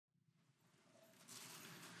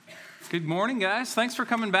Good morning, guys. Thanks for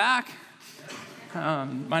coming back.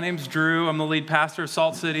 My name's Drew. I'm the lead pastor of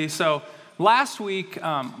Salt City. So last week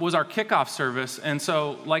was our kickoff service. And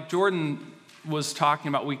so like Jordan was talking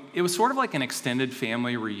about, it was sort of like an extended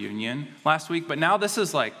family reunion last week. But now this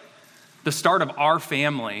is like the start of our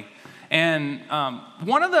family. And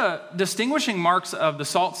one of the distinguishing marks of the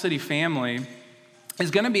Salt City family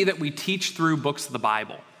is going to be that we teach through books of the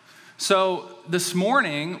Bible. So this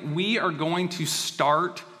morning, we are going to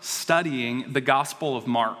start studying the Gospel of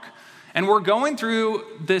Mark. And we're going through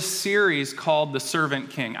this series called The Servant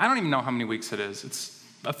King. I don't even know how many weeks it is. It's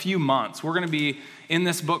a few months. We're going to be in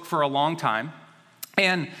this book for a long time.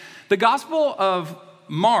 And the Gospel of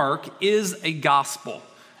Mark is a gospel.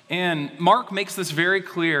 And Mark makes this very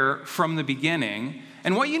clear from the beginning.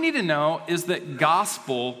 And what you need to know is that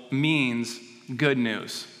gospel means good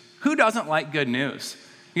news. Who doesn't like good news?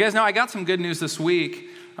 You guys know I got some good news this week.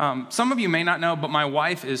 Some of you may not know, but my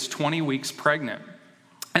wife is 20 weeks pregnant.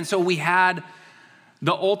 And so we had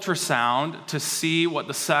the ultrasound to see what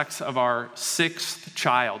the sex of our sixth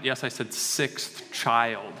child, yes, I said sixth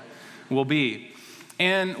child, will be.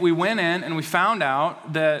 And we went in and we found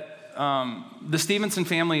out that the Stevenson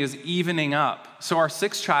family is evening up. So our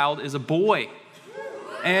sixth child is a boy.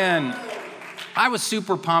 And I was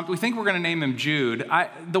super pumped. We think we're going to name him Jude.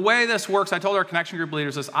 The way this works, I told our connection group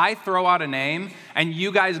leaders this, I throw out a name, and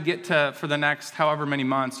you guys get to, for the next however many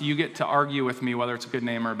months, you get to argue with me whether it's a good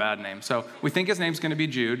name or a bad name. So we think his name's going to be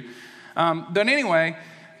Jude. But anyway,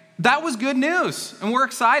 that was good news, and we're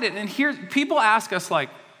excited. And here, people ask us, like,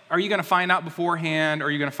 are you going to find out beforehand, or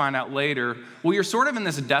are you going to find out later? Well, you're sort of in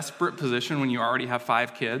this desperate position when you already have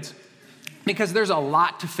 5 kids, because there's a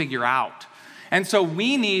lot to figure out. And so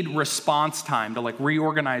we need response time to like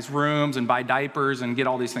reorganize rooms and buy diapers and get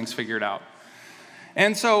all these things figured out.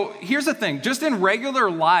 And so here's the thing, just in regular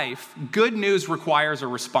life, good news requires a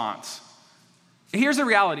response. Here's the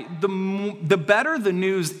reality, the better the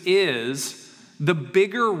news is, the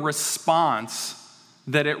bigger response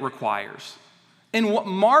that it requires. And what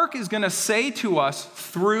Mark is going to say to us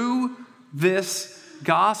through this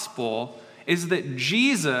gospel is that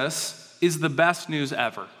Jesus is the best news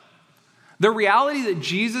ever. The reality that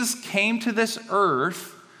Jesus came to this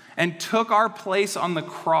earth and took our place on the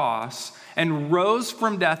cross and rose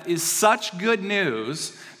from death is such good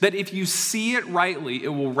news that if you see it rightly, it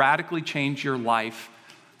will radically change your life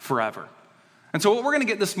forever. And so what we're going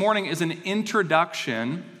to get this morning is an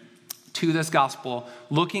introduction to this gospel,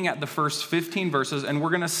 looking at the first 15 verses, and we're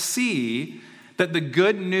going to see that the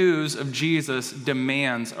good news of Jesus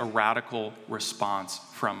demands a radical response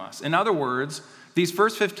from us. In other words, these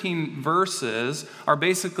first 15 verses are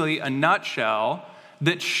basically a nutshell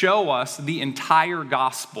that show us the entire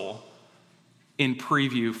gospel in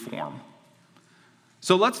preview form.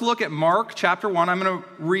 So let's look at Mark chapter 1. I'm going to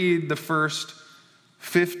read the first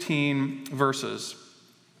 15 verses.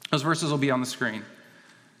 Those verses will be on the screen. It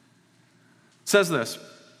says this: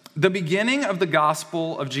 the beginning of the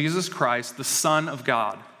gospel of Jesus Christ, the Son of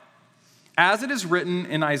God. As it is written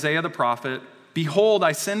in Isaiah the prophet, behold,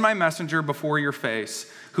 I send my messenger before your face,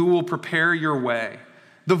 who will prepare your way.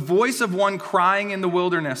 The voice of one crying in the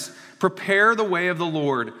wilderness, prepare the way of the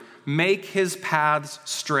Lord, make his paths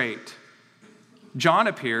straight. John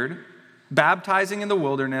appeared, baptizing in the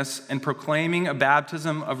wilderness and proclaiming a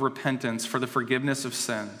baptism of repentance for the forgiveness of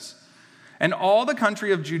sins. And all the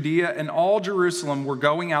country of Judea and all Jerusalem were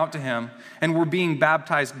going out to him and were being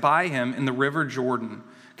baptized by him in the river Jordan,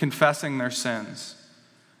 confessing their sins.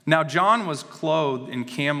 Now John was clothed in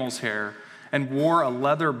camel's hair and wore a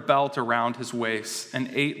leather belt around his waist and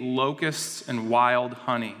ate locusts and wild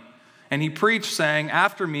honey. And he preached, saying,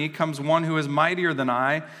 after me comes one who is mightier than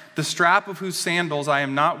I, the strap of whose sandals I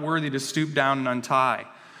am not worthy to stoop down and untie.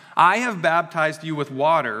 I have baptized you with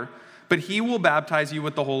water, but he will baptize you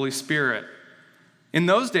with the Holy Spirit. In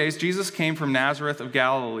those days, Jesus came from Nazareth of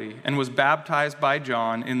Galilee and was baptized by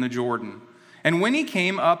John in the Jordan. And when he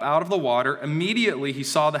came up out of the water, immediately he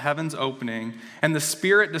saw the heavens opening and the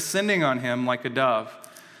Spirit descending on him like a dove.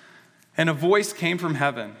 And a voice came from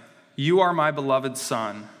heaven, you are my beloved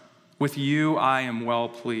Son. With you I am well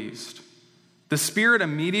pleased. The Spirit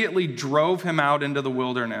immediately drove him out into the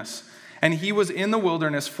wilderness. And he was in the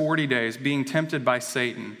wilderness 40 days, being tempted by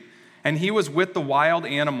Satan. And he was with the wild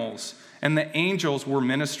animals, and the angels were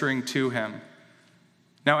ministering to him.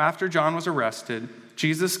 Now after John was arrested,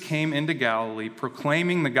 Jesus came into Galilee,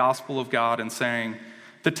 proclaiming the gospel of God and saying,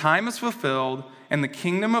 the time is fulfilled and the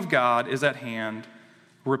kingdom of God is at hand.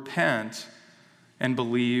 Repent and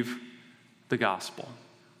believe the gospel.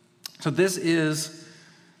 So this is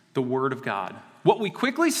the word of God. What we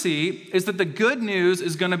quickly see is that the good news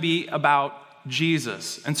is going to be about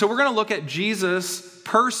Jesus. And so we're going to look at Jesus'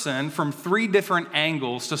 person from 3 different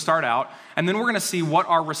angles to start out, and then we're going to see what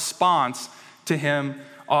our response to him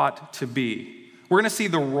ought to be. We're going to see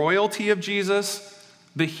the royalty of Jesus,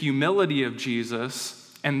 the humility of Jesus,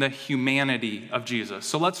 and the humanity of Jesus.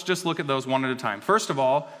 So let's just look at those one at a time. First of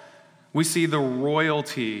all, we see the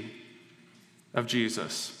royalty of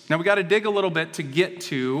Jesus. Now we got to dig a little bit to get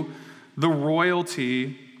to the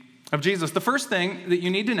royalty of Jesus. The first thing that you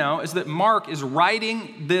need to know is that Mark is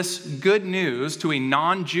writing this good news to a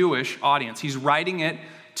non-Jewish audience. He's writing it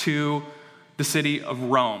to the city of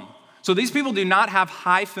Rome. So these people do not have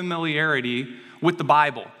high familiarity with the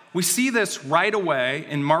Bible. We see this right away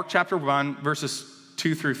in Mark chapter 1, verses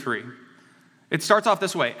 2 through 3. It starts off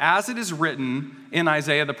this way: as it is written in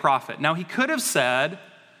Isaiah the prophet. Now he could have said,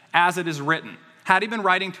 as it is written. Had he been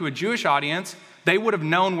writing to a Jewish audience, they would have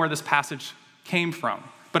known where this passage came from.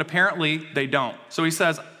 But apparently they don't. So he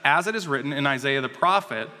says, as it is written in Isaiah the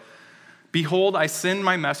prophet, behold, I send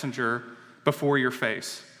my messenger before your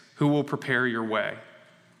face, who will prepare your way.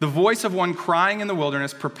 The voice of one crying in the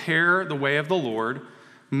wilderness, prepare the way of the Lord,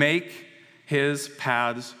 make his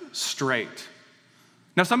paths straight.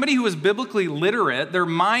 Now, somebody who is biblically literate, their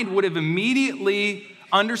mind would have immediately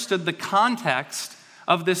understood the context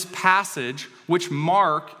of this passage, which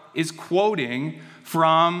Mark is quoting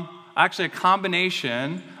from actually a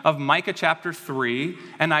combination of Micah chapter 3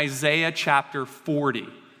 and Isaiah chapter 40.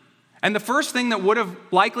 And the first thing that would have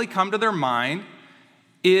likely come to their mind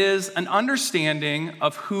is an understanding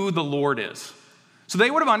of who the Lord is. So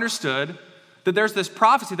they would have understood that there's this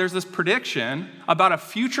prophecy, there's this prediction about a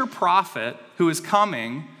future prophet who is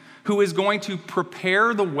coming, who is going to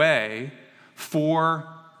prepare the way for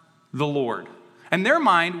the Lord. And their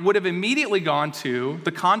mind would have immediately gone to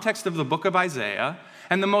the context of the book of Isaiah,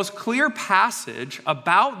 and the most clear passage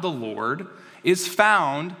about the Lord is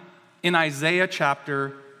found in Isaiah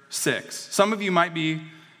chapter 6. Some of you might be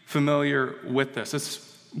familiar with this. It's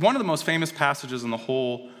one of the most famous passages in the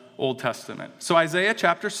whole Old Testament. So Isaiah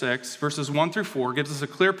chapter 6, verses 1 through 4, gives us a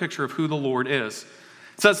clear picture of who the Lord is.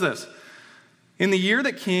 It says this: in the year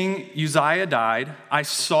that King Uzziah died, I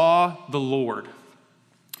saw the Lord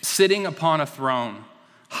sitting upon a throne,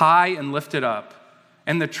 high and lifted up,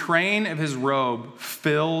 and the train of his robe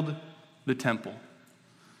filled the temple.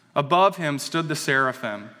 Above him stood the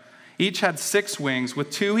seraphim. Each had 6 wings.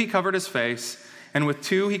 With 2 he covered his face, and with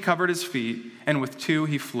 2 he covered his feet, and with 2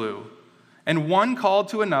 he flew. And one called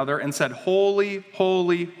to another and said, holy,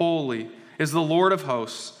 holy, holy is the Lord of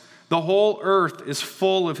hosts. The whole earth is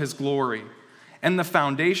full of his glory. And the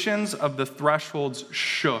foundations of the thresholds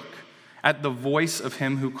shook at the voice of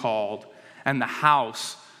him who called, and the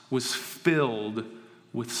house was filled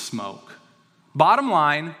with smoke. Bottom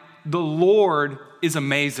line, the Lord is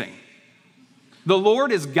amazing. The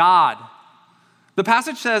Lord is God. The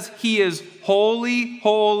passage says he is holy,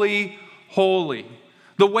 holy, holy.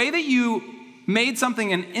 The way that you made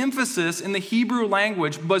something an emphasis in the Hebrew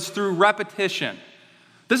language was through repetition.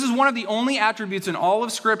 This is one of the only attributes in all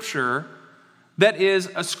of Scripture that is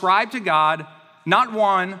ascribed to God, not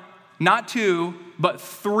 1, not 2, but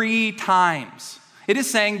 3 times. It is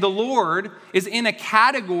saying the Lord is in a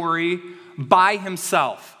category by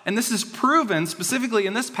himself. And this is proven specifically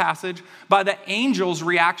in this passage by the angel's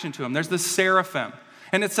reaction to him. There's the seraphim.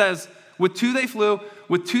 And it says, with 2 they flew,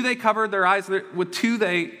 with 2 they covered their eyes, with 2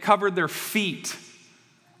 they covered their feet.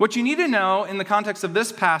 What you need to know in the context of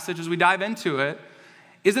this passage as we dive into it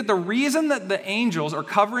is that the reason that the angels are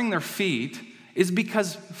covering their feet is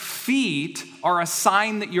because feet are a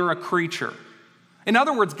sign that you're a creature. In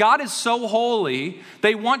other words, God is so holy,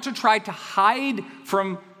 they want to try to hide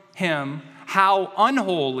from him how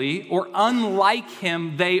unholy or unlike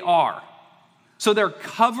him they are. So they're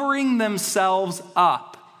covering themselves up.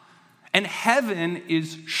 And heaven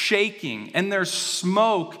is shaking, and there's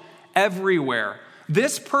smoke everywhere.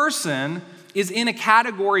 This person is in a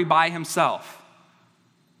category by himself.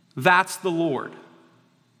 That's the Lord.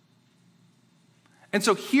 And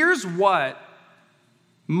so here's what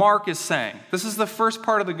Mark is saying. This is the first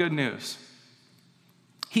part of the good news.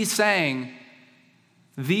 He's saying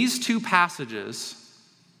these 2 passages,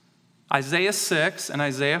 Isaiah 6 and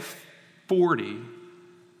Isaiah 40,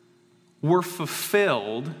 were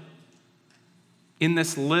fulfilled in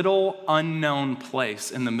this little unknown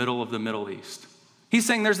place in the middle of the Middle East. He's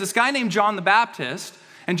saying there's this guy named John the Baptist,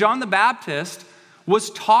 and John the Baptist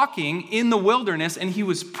was talking in the wilderness, and he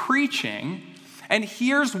was preaching. And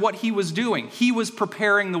here's what he was doing. He was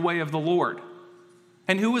preparing the way of the Lord.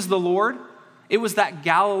 And who was the Lord? It was that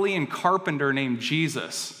Galilean carpenter named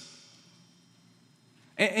Jesus.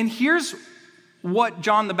 And here's what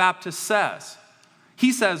John the Baptist says.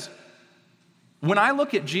 He says, when I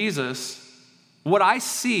look at Jesus, what I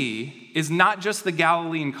see is not just the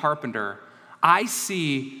Galilean carpenter. I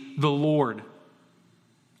see the Lord.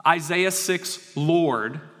 Isaiah 6,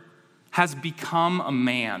 Lord, has become a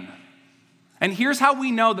man. And here's how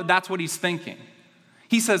we know that that's what he's thinking.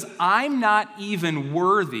 He says, I'm not even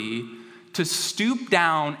worthy to stoop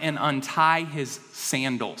down and untie his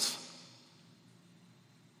sandals.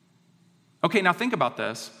 Okay, now think about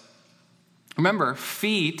this. Remember,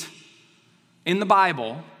 feet in the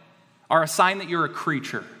Bible are a sign that you're a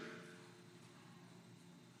creature.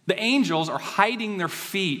 The angels are hiding their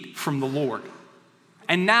feet from the Lord.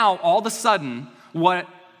 And now, all of a sudden, what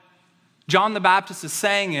John the Baptist is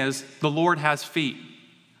saying is, the Lord has feet.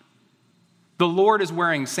 The Lord is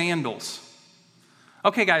wearing sandals.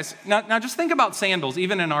 Okay, guys, now just think about sandals,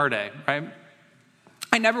 even in our day, right?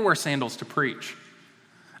 I never wear sandals to preach.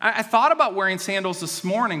 I thought about wearing sandals this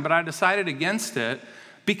morning, but I decided against it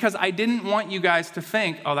because I didn't want you guys to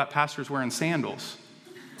think, oh, that pastor's wearing sandals.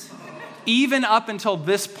 Even up until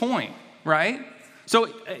this point, right? So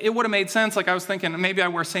it would have made sense. Like I was thinking, maybe I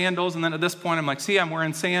wear sandals, and then at this point I'm like, see, I'm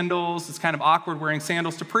wearing sandals. It's kind of awkward wearing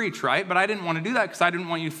sandals to preach, right? But I didn't want to do that because I didn't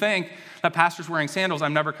want you to think that pastor's wearing sandals,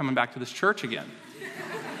 I'm never coming back to this church again.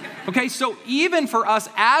 Okay, so even for us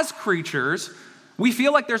as creatures, we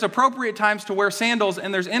feel like there's appropriate times to wear sandals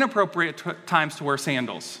and there's inappropriate times to wear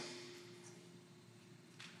sandals.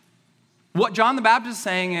 What John the Baptist is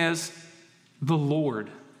saying is, the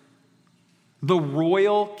Lord, the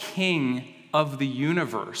royal king of the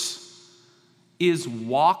universe, is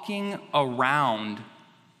walking around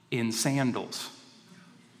in sandals.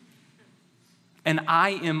 And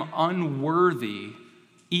I am unworthy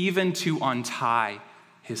even to untie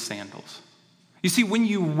his sandals. You see, when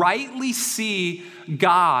you rightly see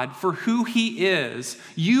God for who he is,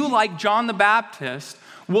 you, like John the Baptist,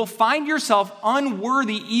 will find yourself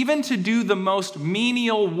unworthy even to do the most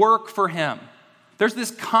menial work for him. There's this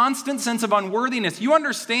constant sense of unworthiness. You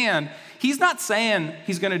understand, he's not saying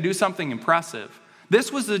he's going to do something impressive.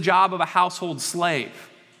 This was the job of a household slave.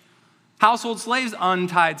 Household slaves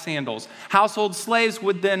untied sandals. Household slaves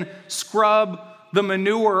would then scrub the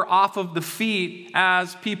manure off of the feet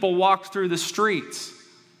as people walked through the streets.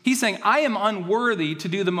 He's saying, I am unworthy to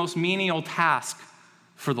do the most menial task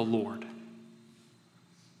for the Lord.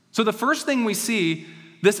 So the first thing we see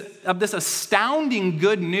this astounding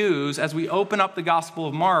good news as we open up the Gospel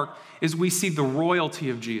of Mark is we see the royalty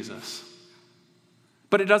of Jesus.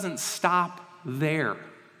 But it doesn't stop there.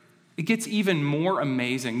 It gets even more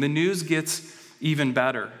amazing. The news gets even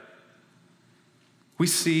better. We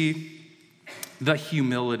see the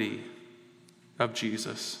humility of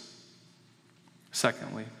Jesus.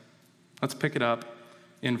 Secondly, let's pick it up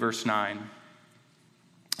in verse 9.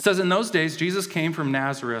 It says, in those days, Jesus came from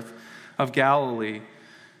Nazareth of Galilee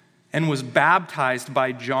and was baptized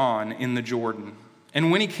by John in the Jordan. And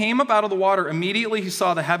when he came up out of the water, immediately he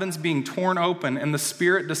saw the heavens being torn open and the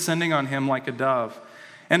Spirit descending on him like a dove.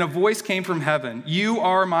 And a voice came from heaven, you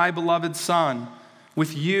are my beloved Son.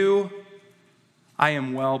 With you I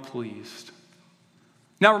am well pleased.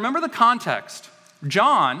 Now remember the context.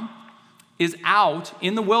 John is out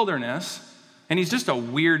in the wilderness, and he's just a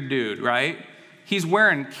weird dude, right? He's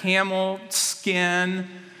wearing camel skin,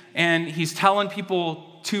 and he's telling people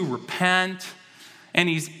to repent, and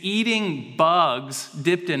he's eating bugs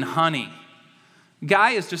dipped in honey.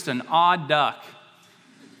 Guy is just an odd duck.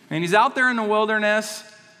 And he's out there in the wilderness,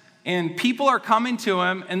 and people are coming to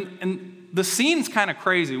him, and the scene's kind of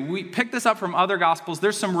crazy. We picked this up from other Gospels.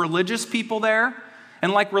 There's some religious people there,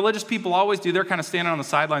 and like religious people always do, they're kind of standing on the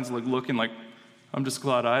sidelines like looking like, I'm just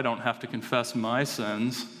glad I don't have to confess my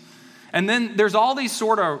sins. And then there's all these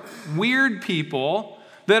sort of weird people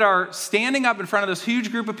that are standing up in front of this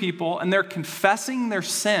huge group of people, and they're confessing their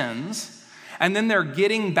sins, and then they're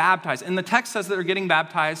getting baptized. And the text says that they're getting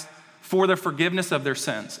baptized for the forgiveness of their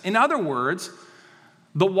sins. In other words,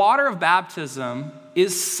 the water of baptism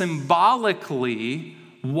is symbolically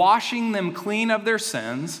washing them clean of their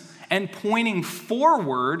sins and pointing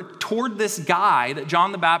forward toward this guy that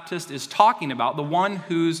John the Baptist is talking about, the one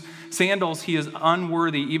whose sandals he is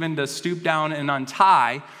unworthy even to stoop down and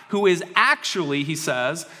untie, who is actually, he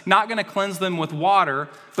says, not going to cleanse them with water,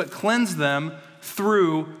 but cleanse them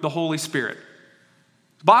through the Holy Spirit.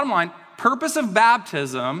 Bottom line, purpose of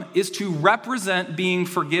baptism is to represent being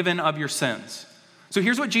forgiven of your sins. So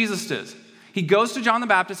here's what Jesus does. He goes to John the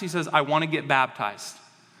Baptist, he says, I want to get baptized.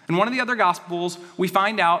 In one of the other Gospels, we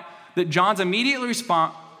find out that John's immediate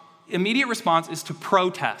response is to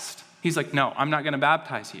protest. He's like, no, I'm not going to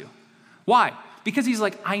baptize you. Why? Because he's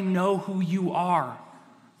like, I know who you are.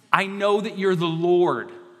 I know that you're the Lord.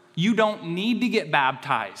 You don't need to get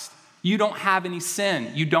baptized. You don't have any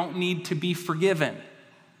sin. You don't need to be forgiven.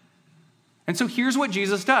 And so here's what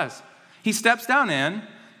Jesus does. He steps down in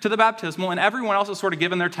to the baptismal, and everyone else is sort of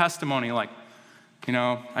giving their testimony, like,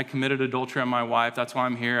 I committed adultery on my wife. That's why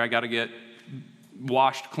I'm here. I got to get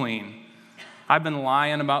washed clean. I've been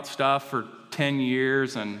lying about stuff for 10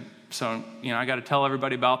 years, and so, I got to tell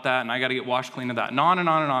everybody about that, and I got to get washed clean of that. And on and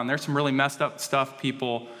on and on. There's some really messed up stuff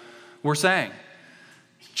people were saying.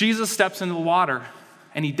 Jesus steps into the water,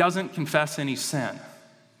 and he doesn't confess any sin.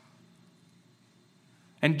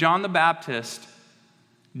 And John the Baptist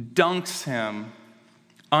dunks him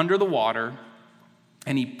under the water,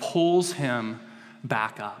 and he pulls him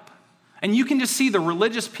back up. And you can just see the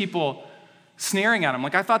religious people sneering at him.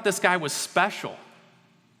 Like, I thought this guy was special.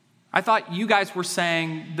 I thought you guys were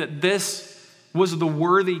saying that this was the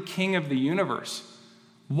worthy king of the universe.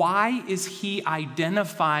 Why is he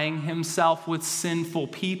identifying himself with sinful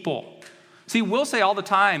people? See, we'll say all the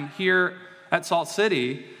time here at Salt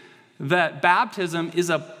City that baptism is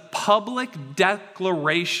a public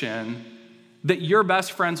declaration that you're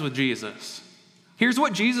best friends with Jesus. Here's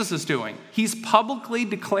what Jesus is doing. He's publicly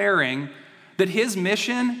declaring that his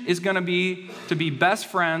mission is going to be best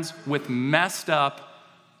friends with messed up,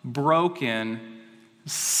 broken,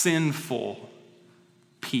 sinful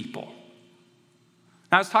people.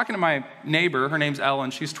 I was talking to my neighbor. Her name's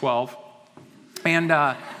Ellen. She's 12. And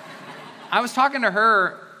I was talking to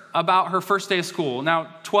her about her first day of school. Now,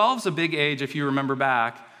 12's a big age if you remember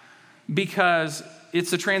back, because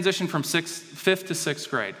it's a transition from 5th to 6th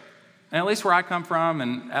grade. And at least where I come from,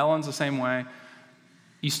 and Ellen's the same way,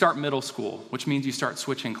 you start middle school, which means you start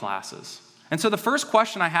switching classes. And so the first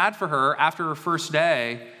question I had for her after her first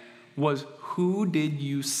day was, who did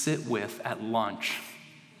you sit with at lunch?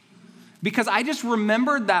 Because I just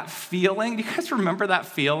remembered that feeling. Do you guys remember that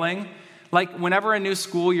feeling? Like whenever a new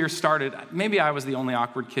school year started, maybe I was the only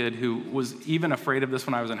awkward kid who was even afraid of this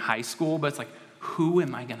when I was in high school, but it's like, who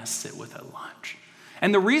am I going to sit with at lunch?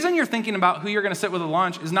 And the reason you're thinking about who you're going to sit with at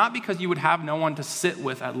lunch is not because you would have no one to sit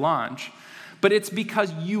with at lunch, but it's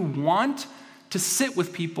because you want to sit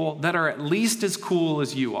with people that are at least as cool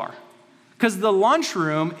as you are. Because the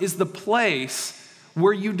lunchroom is the place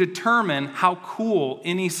where you determine how cool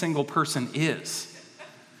any single person is.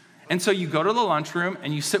 And so you go to the lunchroom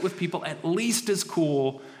and you sit with people at least as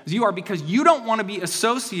cool as you are, because you don't want to be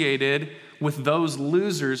associated with those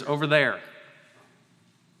losers over there.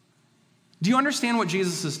 Do you understand what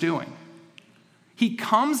Jesus is doing? He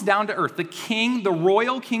comes down to earth, the king, the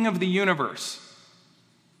royal king of the universe.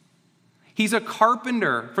 He's a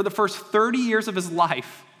carpenter for the first 30 years of his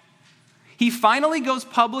life. He finally goes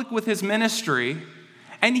public with his ministry,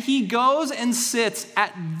 and he goes and sits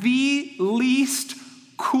at the least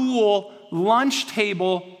cool lunch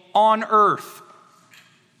table on earth.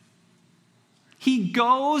 He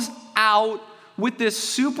goes out with this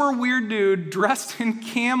super weird dude dressed in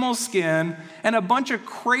camel skin and a bunch of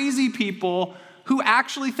crazy people who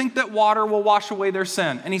actually think that water will wash away their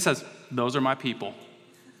sin. And he says, those are my people.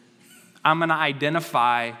 I'm going to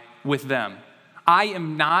identify with them. I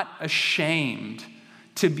am not ashamed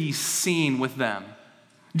to be seen with them.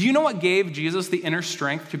 Do you know what gave Jesus the inner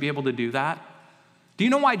strength to be able to do that? Do you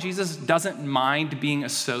know why Jesus doesn't mind being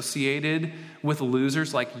associated with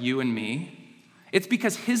losers like you and me? It's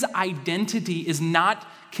because his identity is not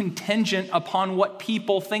contingent upon what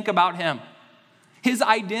people think about him. His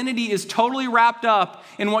identity is totally wrapped up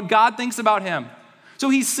in what God thinks about him. So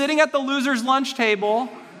he's sitting at the loser's lunch table,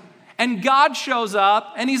 and God shows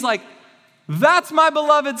up, and he's like, that's my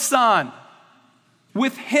beloved son.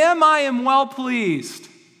 With him I am well pleased.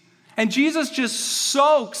 And Jesus just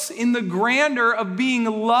soaks in the grandeur of being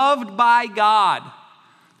loved by God.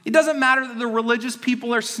 It doesn't matter that the religious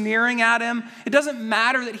people are sneering at him. It doesn't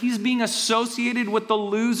matter that he's being associated with the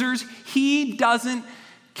losers. He doesn't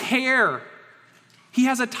care. He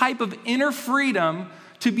has a type of inner freedom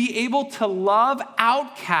to be able to love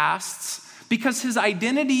outcasts because his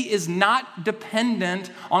identity is not dependent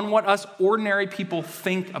on what us ordinary people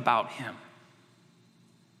think about him.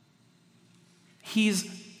 He's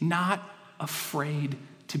not afraid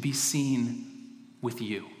to be seen with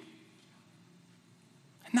you.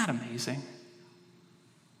 Isn't that amazing?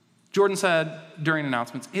 Jordan said during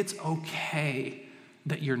announcements, it's okay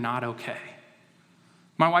that you're not okay.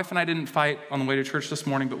 My wife and I didn't fight on the way to church this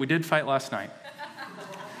morning, but we did fight last night.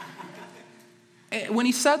 When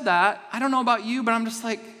he said that, I don't know about you, but I'm just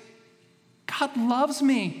like, God loves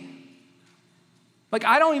me. Like,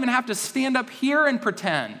 I don't even have to stand up here and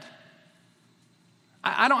pretend.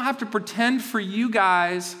 I don't have to pretend for you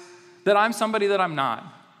guys that I'm somebody that I'm not.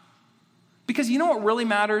 Because you know what really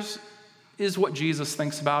matters is what Jesus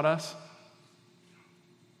thinks about us.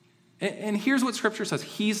 And here's what Scripture says.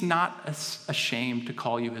 He's not ashamed to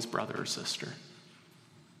call you his brother or sister.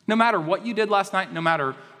 No matter what you did last night, no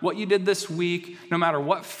matter what you did this week, no matter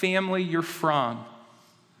what family you're from,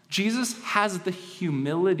 Jesus has the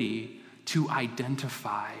humility to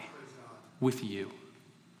identify with you.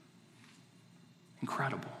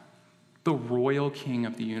 Incredible. The royal king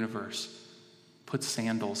of the universe puts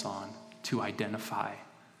sandals on to identify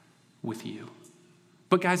with you.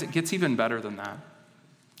 But guys, it gets even better than that.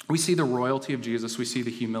 We see the royalty of Jesus. We see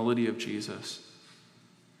the humility of Jesus.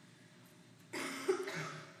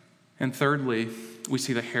 And thirdly, we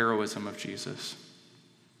see the heroism of Jesus.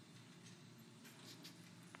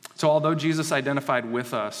 So although Jesus identified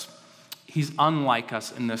with us, he's unlike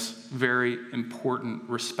us in this very important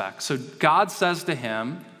respect. So God says to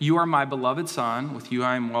him, "You are my beloved son, with you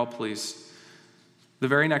I am well pleased." The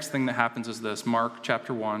very next thing that happens is this, Mark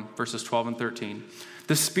chapter 1, verses 12 and 13.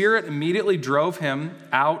 The Spirit immediately drove him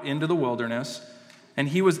out into the wilderness, and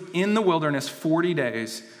he was in the wilderness 40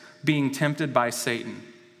 days, being tempted by Satan.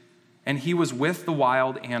 And he was with the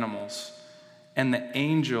wild animals, and the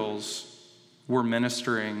angels were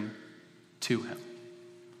ministering to him.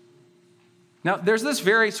 Now, there's this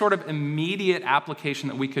very sort of immediate application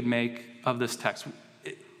that we could make of this text.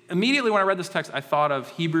 Immediately when I read this text, I thought of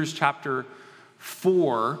Hebrews chapter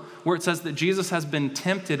 4, where it says that Jesus has been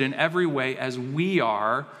tempted in every way as we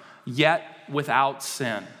are, yet without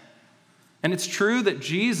sin. And it's true that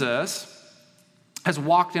Jesus has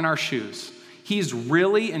walked in our shoes. He's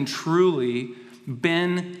really and truly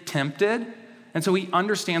been tempted, and so he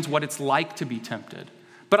understands what it's like to be tempted.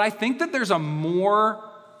 But I think that there's a more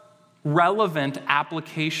relevant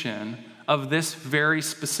application of this very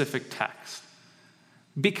specific text.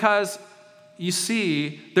 Because you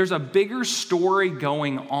see, there's a bigger story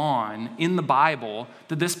going on in the Bible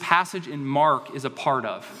that this passage in Mark is a part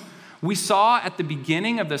of. We saw at the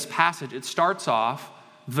beginning of this passage, it starts off,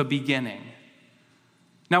 the beginning.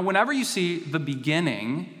 Now, whenever you see the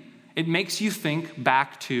beginning, it makes you think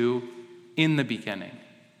back to in the beginning,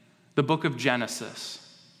 the book of Genesis.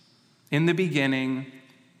 In the beginning,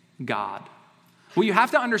 God. What you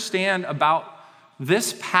have to understand about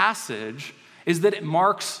this passage is that it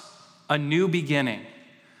marks a new beginning.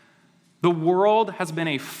 The world has been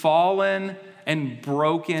a fallen and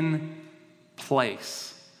broken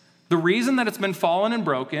place. The reason that it's been fallen and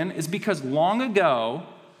broken is because long ago,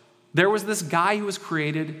 there was this guy who was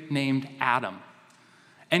created named Adam.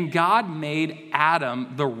 And God made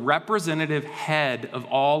Adam the representative head of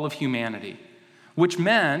all of humanity, which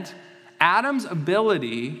meant Adam's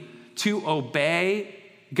ability to obey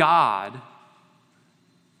God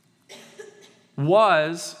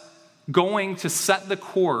was going to set the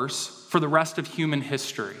course for the rest of human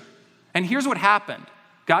history. And here's what happened.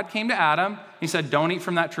 God came to Adam. He said, don't eat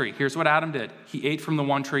from that tree. Here's what Adam did. He ate from the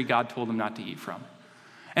one tree God told him not to eat from.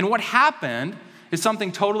 And what happened is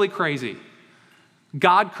something totally crazy.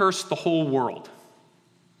 God cursed the whole world.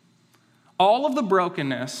 All of the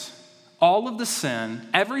brokenness, all of the sin,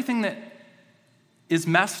 everything that is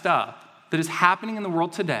messed up, that is happening in the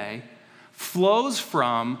world today, flows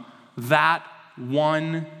from that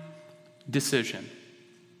one decision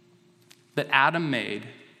that Adam made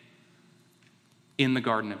in the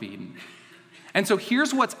Garden of Eden. And so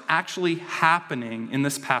here's what's actually happening in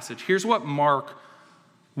this passage. Here's what Mark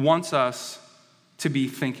wants us to be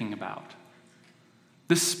thinking about.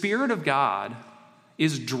 The Spirit of God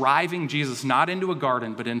is driving Jesus not into a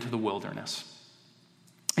garden, but into the wilderness.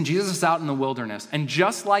 And Jesus is out in the wilderness. And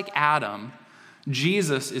just like Adam,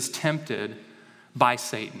 Jesus is tempted by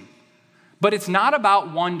Satan. But it's not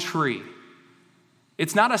about one tree.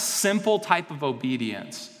 It's not a simple type of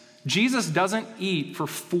obedience. Jesus doesn't eat for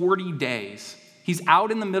 40 days. He's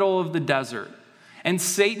out in the middle of the desert. And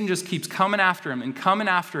Satan just keeps coming after him and coming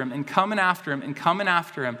after him and coming after him and coming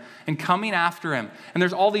after him and coming after him. And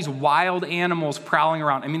there's all these wild animals prowling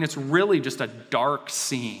around. I mean, it's really just a dark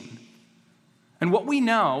scene. And what we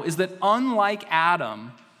know is that unlike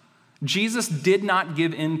Adam, Jesus did not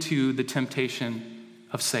give into the temptation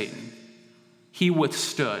of Satan. He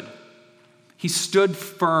withstood. He stood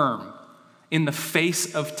firm in the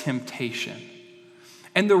face of temptation.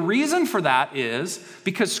 And the reason for that is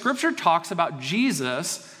because Scripture talks about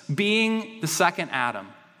Jesus being the second Adam.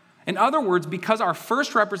 In other words, because our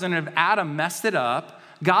first representative, Adam, messed it up,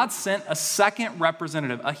 God sent a second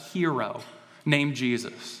representative, a hero, named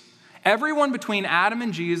Jesus. Everyone between Adam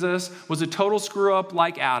and Jesus was a total screw-up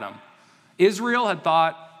like Adam. Israel had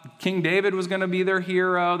thought King David was going to be their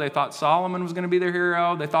hero. They thought Solomon was going to be their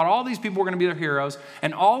hero. They thought all these people were going to be their heroes.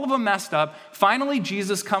 And all of them messed up. Finally,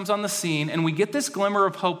 Jesus comes on the scene, and we get this glimmer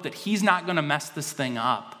of hope that he's not going to mess this thing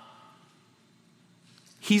up.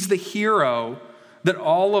 He's the hero that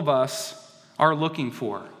all of us are looking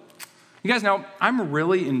for. You guys know, I'm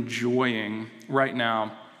really enjoying right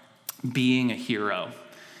now being a hero.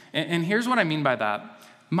 And here's what I mean by that.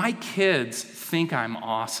 My kids think I'm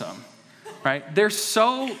awesome, right? They're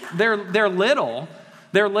little.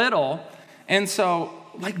 They're little. And so,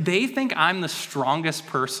 like, they think I'm the strongest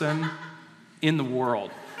person in the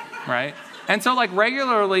world, right? And so, like,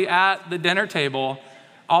 regularly at the dinner table,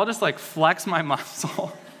 I'll just, like, flex my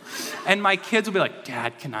muscle. And my kids will be like,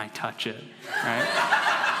 Dad, can I touch it,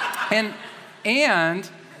 right? And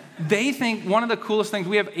they think one of the coolest things,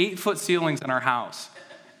 we have 8-foot ceilings in our house.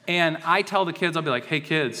 And I tell the kids, I'll be like, hey,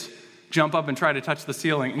 kids, jump up and try to touch the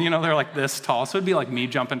ceiling. And, they're like this tall. So it'd be like me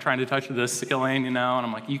jumping, trying to touch this ceiling, and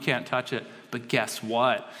I'm like, you can't touch it. But guess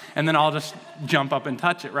what? And then I'll just jump up and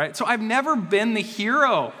touch it, right? So I've never been the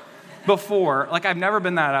hero before. Like, I've never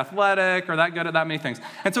been that athletic or that good at that many things.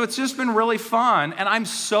 And so it's just been really fun, and I'm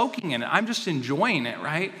soaking in it. I'm just enjoying it,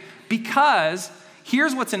 right? Because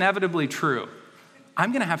here's what's inevitably true.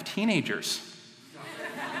 I'm going to have teenagers.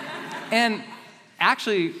 And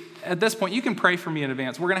actually, at this point, you can pray for me in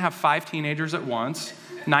advance. We're going to have 5 teenagers at once,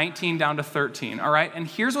 19 down to 13, all right? And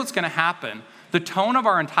here's what's going to happen. The tone of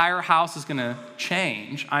our entire house is going to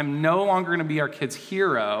change. I'm no longer going to be our kid's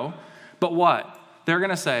hero, but what? They're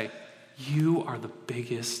going to say, you are the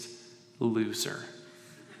biggest loser.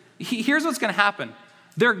 Here's what's going to happen.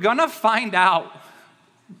 They're going to find out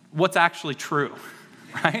what's actually true,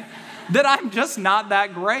 right? That I'm just not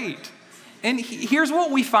that great. And here's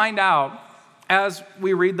what we find out as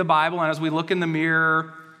we read the Bible and as we look in the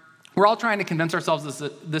mirror. We're all trying to convince ourselves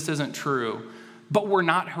this isn't true, but we're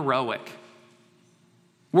not heroic.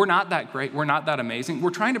 We're not that great. We're not that amazing.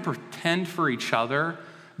 We're trying to pretend for each other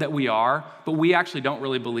that we are, but we actually don't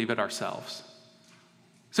really believe it ourselves.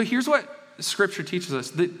 So here's what Scripture teaches us,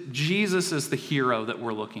 that Jesus is the hero that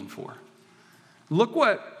we're looking for. Look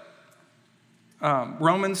what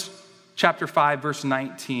Romans chapter 5, verse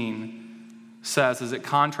 19 says as it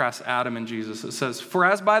contrasts Adam and Jesus. It says, for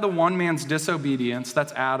as by the one man's disobedience,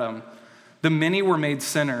 that's Adam, the many were made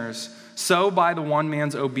sinners, so by the one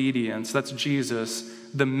man's obedience, that's Jesus,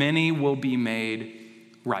 the many will be made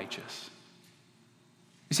righteous.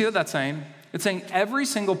 You see what that's saying? It's saying every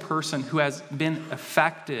single person who has been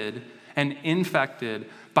affected and infected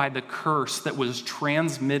by the curse that was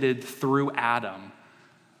transmitted through Adam,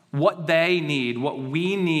 what they need, what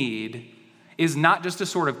we need, is not just to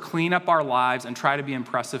sort of clean up our lives and try to be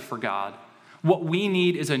impressive for God. What we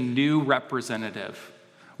need is a new representative.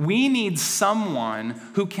 We need someone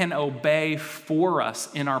who can obey for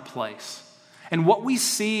us in our place. And what we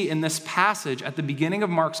see in this passage at the beginning of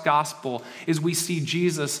Mark's gospel is we see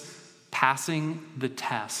Jesus passing the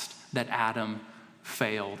test that Adam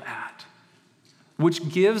failed at, which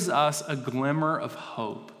gives us a glimmer of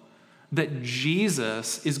hope that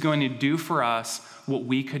Jesus is going to do for us what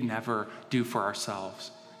we could never do for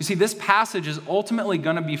ourselves. You see, this passage is ultimately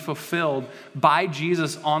going to be fulfilled by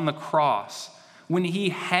Jesus on the cross when he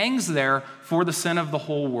hangs there for the sin of the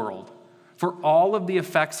whole world, for all of the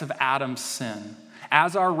effects of Adam's sin,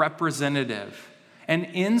 as our representative. And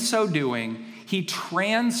in so doing, he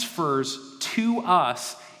transfers to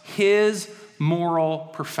us his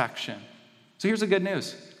moral perfection. So here's the good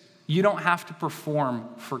news. You don't have to perform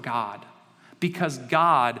for God, because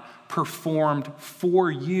God performed for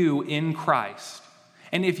you in Christ.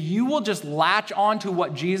 And if you will just latch on to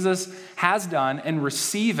what Jesus has done and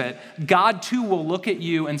receive it, God too will look at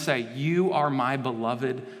you and say, you are my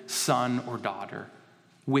beloved son or daughter.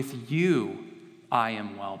 With you, I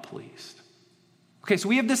am well pleased. Okay, so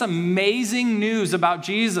we have this amazing news about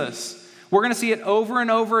Jesus. We're going to see it over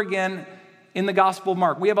and over again in the Gospel of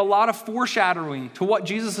Mark. We have a lot of foreshadowing to what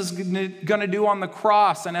Jesus is going to do on the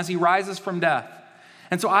cross and as he rises from death.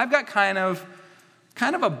 And so I've got kind of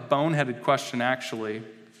a boneheaded question, actually,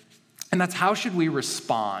 and that's, how should we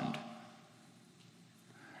respond?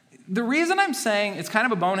 The reason I'm saying it's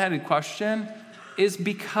kind of a boneheaded question is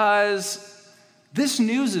because this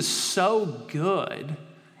news is so good,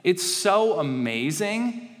 it's so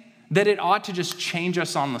amazing, that it ought to just change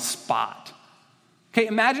us on the spot. Okay,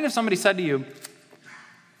 imagine if somebody said to you,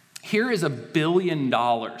 here is $1 billion.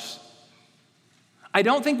 I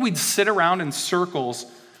don't think we'd sit around in circles.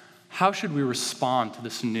 How should we respond to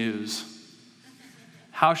this news?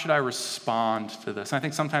 How should I respond to this? And I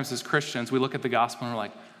think sometimes as Christians, we look at the gospel and we're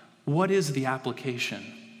like, what is the application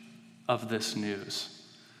of this news?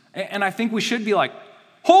 And I think we should be like,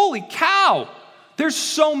 holy cow, there's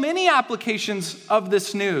so many applications of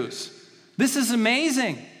this news. This is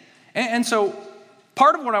amazing. And so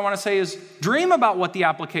part of what I want to say is dream about what the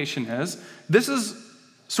application is. This is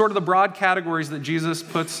sort of the broad categories that Jesus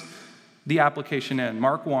puts the application in.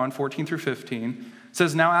 Mark 1, 14 through 15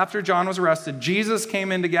 says, now after John was arrested, Jesus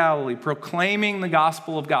came into Galilee proclaiming the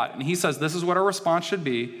gospel of God. And he says, this is what our response should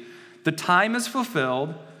be. The time is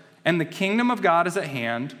fulfilled and the kingdom of God is at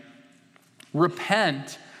hand.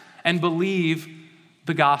 Repent and believe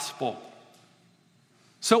the gospel.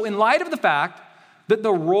 So in light of the fact that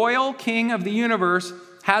the royal king of the universe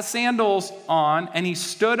has sandals on and he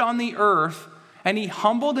stood on the earth and he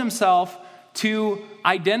humbled himself to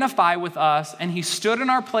identify with us, and he stood in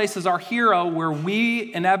our place as our hero where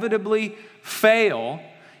we inevitably fail,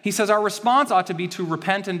 he says our response ought to be to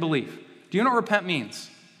repent and believe. Do you know what repent means?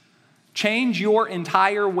 Change your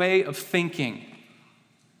entire way of thinking.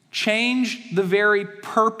 Change the very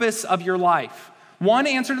purpose of your life. One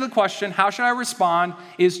answer to the question, how should I respond,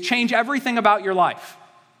 is change everything about your life.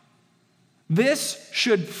 This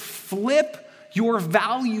should flip your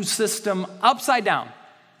value system upside down.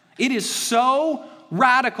 It is so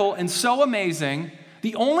radical and so amazing.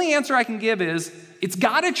 The only answer I can give is it's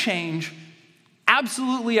got to change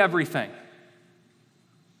absolutely everything.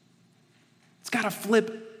 It's got to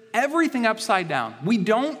flip everything upside down. We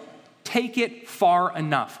don't take it far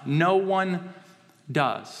enough. No one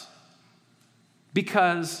does.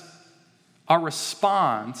 Because our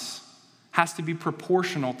response has to be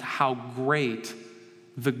proportional to how great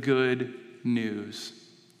the good news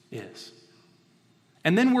is.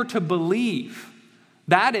 And then we're to believe.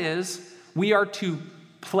 That is, we are to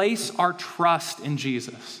place our trust in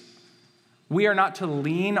Jesus. We are not to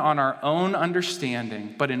lean on our own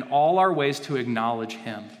understanding, but in all our ways to acknowledge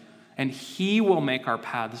him. And he will make our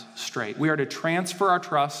paths straight. We are to transfer our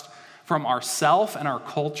trust from ourself and our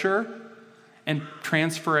culture and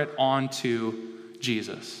transfer it onto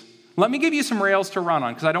Jesus. Let me give you some rails to run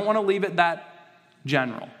on because I don't want to leave it that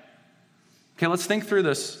general. Okay, let's think through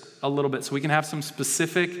this a little bit so we can have some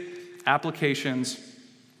specific applications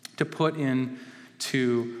to put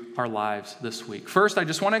into our lives this week. First, I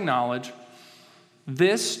just want to acknowledge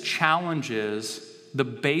this challenges the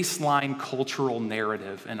baseline cultural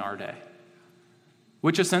narrative in our day,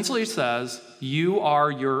 which essentially says you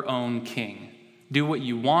are your own king. Do what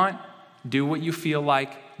you want, do what you feel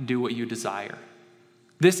like, do what you desire.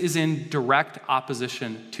 This is in direct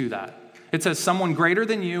opposition to that. It says someone greater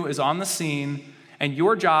than you is on the scene, and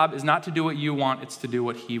your job is not to do what you want, it's to do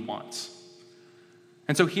what he wants.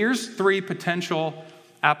 And so here's 3 potential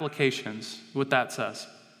applications with that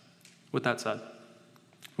said.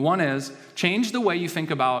 One is change the way you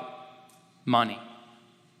think about money.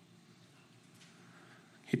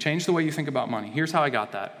 You change the way you think about money. Here's how I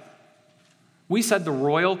got that. We said the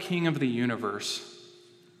royal king of the universe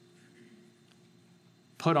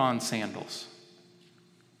put on sandals.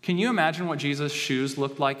 Can you imagine what Jesus' shoes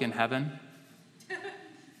looked like in heaven?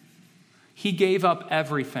 He gave up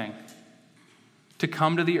everything to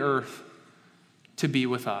come to the earth to be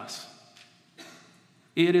with us.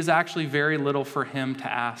 It is actually very little for him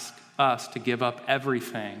to ask us to give up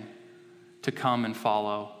everything to come and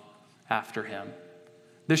follow after him.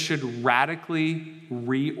 This should radically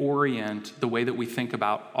reorient the way that we think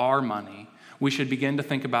about our money. We should begin to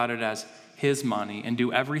think about it as his money and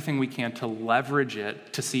do everything we can to leverage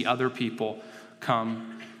it to see other people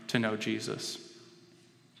come to know Jesus.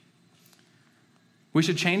 We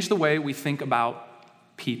should change the way we think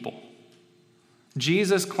about people.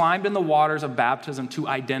 Jesus climbed in the waters of baptism to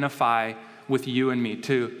identify with you and me,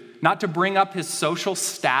 not to bring up his social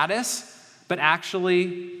status, but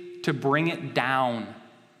actually to bring it down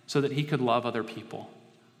so that he could love other people.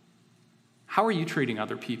 How are you treating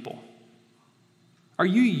other people? Are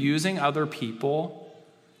you using other people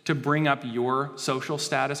to bring up your social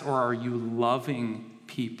status, or are you loving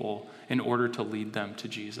people in order to lead them to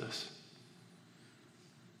Jesus?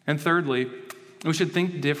 And thirdly, we should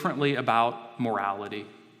think differently about morality.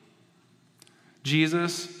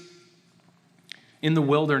 Jesus, in the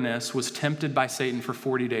wilderness, was tempted by Satan for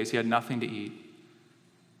 40 days. He had nothing to eat.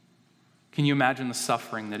 Can you imagine the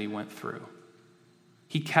suffering that he went through?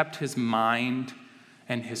 He kept his mind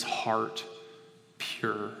and his heart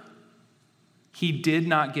pure. He did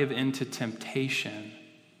not give in to temptation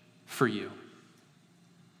for you.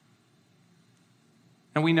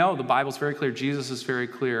 And we know the Bible's very clear, Jesus is very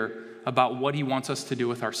clear about what he wants us to do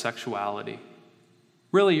with our sexuality.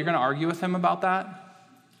 Really, you're going to argue with him about that?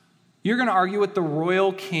 You're going to argue with the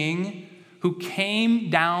royal king who came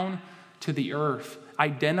down to the earth,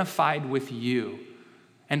 identified with you,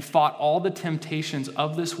 and fought all the temptations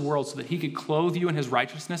of this world so that he could clothe you in his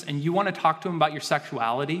righteousness, and you want to talk to him about your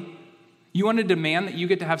sexuality? You want to demand that you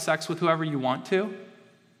get to have sex with whoever you want to?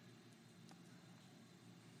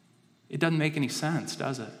 It doesn't make any sense,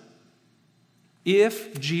 does it?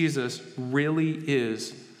 If Jesus really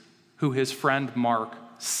is who his friend Mark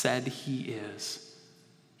said he is,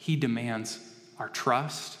 he demands our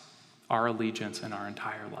trust, our allegiance, and our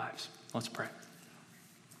entire lives. Let's pray.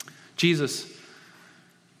 Jesus,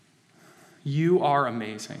 you are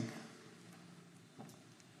amazing.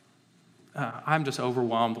 I'm just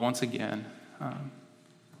overwhelmed once again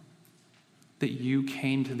that you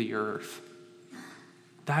came to the earth.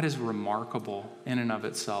 That is remarkable in and of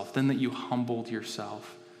itself. Then that you humbled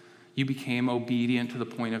yourself. You became obedient to the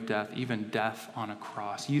point of death, even death on a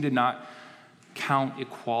cross. You did not count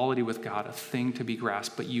equality with God a thing to be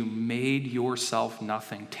grasped, but you made yourself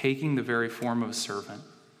nothing, taking the very form of a servant.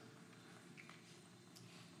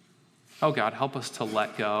 Oh God, help us to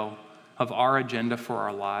let go of our agenda for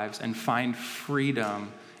our lives and find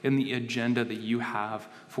freedom in the agenda that you have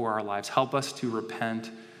for our lives. Help us to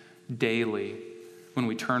repent daily when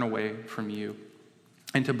we turn away from you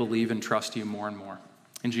and to believe and trust you more and more.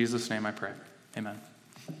 In Jesus' name I pray. Amen.